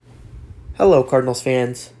Hello, Cardinals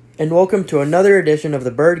fans, and welcome to another edition of the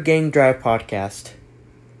Bird Gang Drive podcast.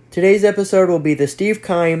 Today's episode will be the Steve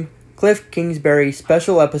Keim, Cliff Kingsbury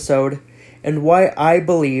special episode, and why I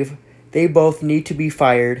believe they both need to be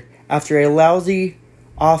fired after a lousy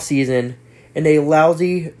offseason and a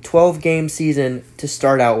lousy 12-game season to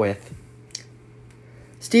start out with.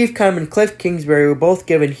 Steve Keim and Cliff Kingsbury were both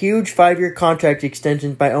given huge 5-year contract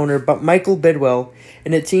extensions by owner Michael Bidwill,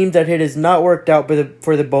 and it seems that it has not worked out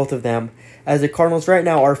for the both of them, as the Cardinals right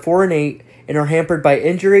now are 4-8 and are hampered by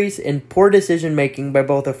injuries and poor decision-making by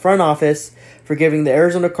both the front office for giving the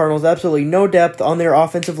Arizona Cardinals absolutely no depth on their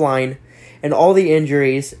offensive line, and all the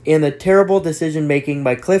injuries, and the terrible decision-making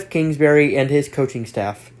by Cliff Kingsbury and his coaching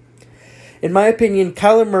staff. In my opinion,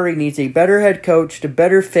 Kyler Murray needs a better head coach to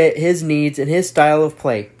better fit his needs and his style of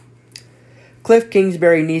play. Cliff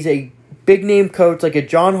Kingsbury needs a big-name coach like a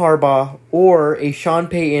John Harbaugh or a Sean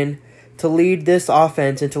Payton to lead this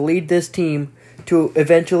offense and to lead this team to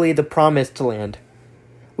eventually the promised land.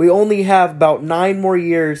 We only have about 9 more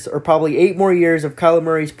years, or probably 8 more years of Kyler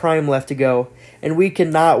Murray's prime left to go, and we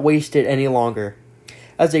cannot waste it any longer.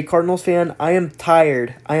 As a Cardinals fan, I am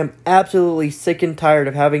tired. I am absolutely sick and tired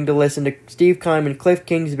of having to listen to Steve Keim and Cliff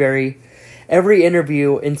Kingsbury every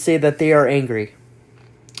interview and say that they are angry.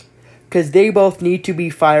 Because they both need to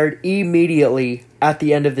be fired immediately at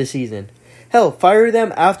the end of the season. Hell, fire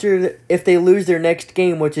them if they lose their next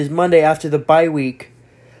game, which is Monday after the bye week,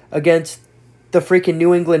 against the freaking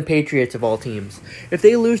New England Patriots of all teams. If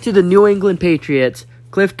they lose to the New England Patriots,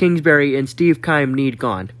 Cliff Kingsbury and Steve Keim need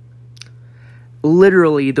gone.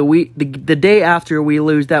 Literally, the day after we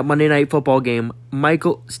lose that Monday Night Football game,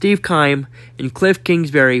 Steve Keim and Cliff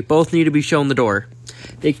Kingsbury both need to be shown the door.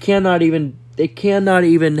 They cannot even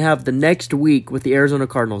have the next week with the Arizona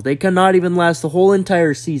Cardinals. They cannot even last the whole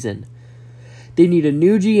entire season. They need a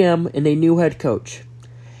new GM and a new head coach.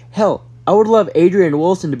 Hell, I would love Adrian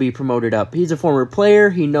Wilson to be promoted up. He's a former player.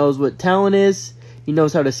 He knows what talent is. He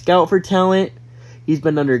knows how to scout for talent. He's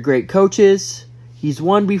been under great coaches. He's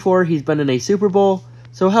won before. He's been in a Super Bowl.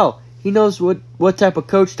 So hell, he knows what type of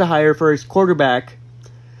coach to hire for his quarterback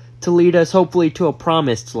to lead us hopefully to a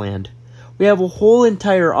promised land. We have a whole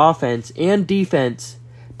entire offense and defense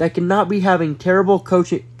that cannot be having terrible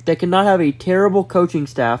coaching, that cannot have a terrible coaching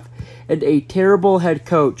staff and a terrible head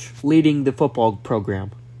coach leading the football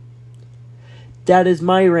program. That is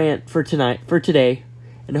my rant for today,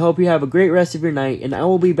 and I hope you have a great rest of your night, and I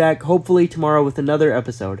will be back hopefully tomorrow with another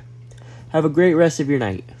episode. Have a great rest of your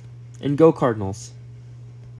night, and go Cardinals.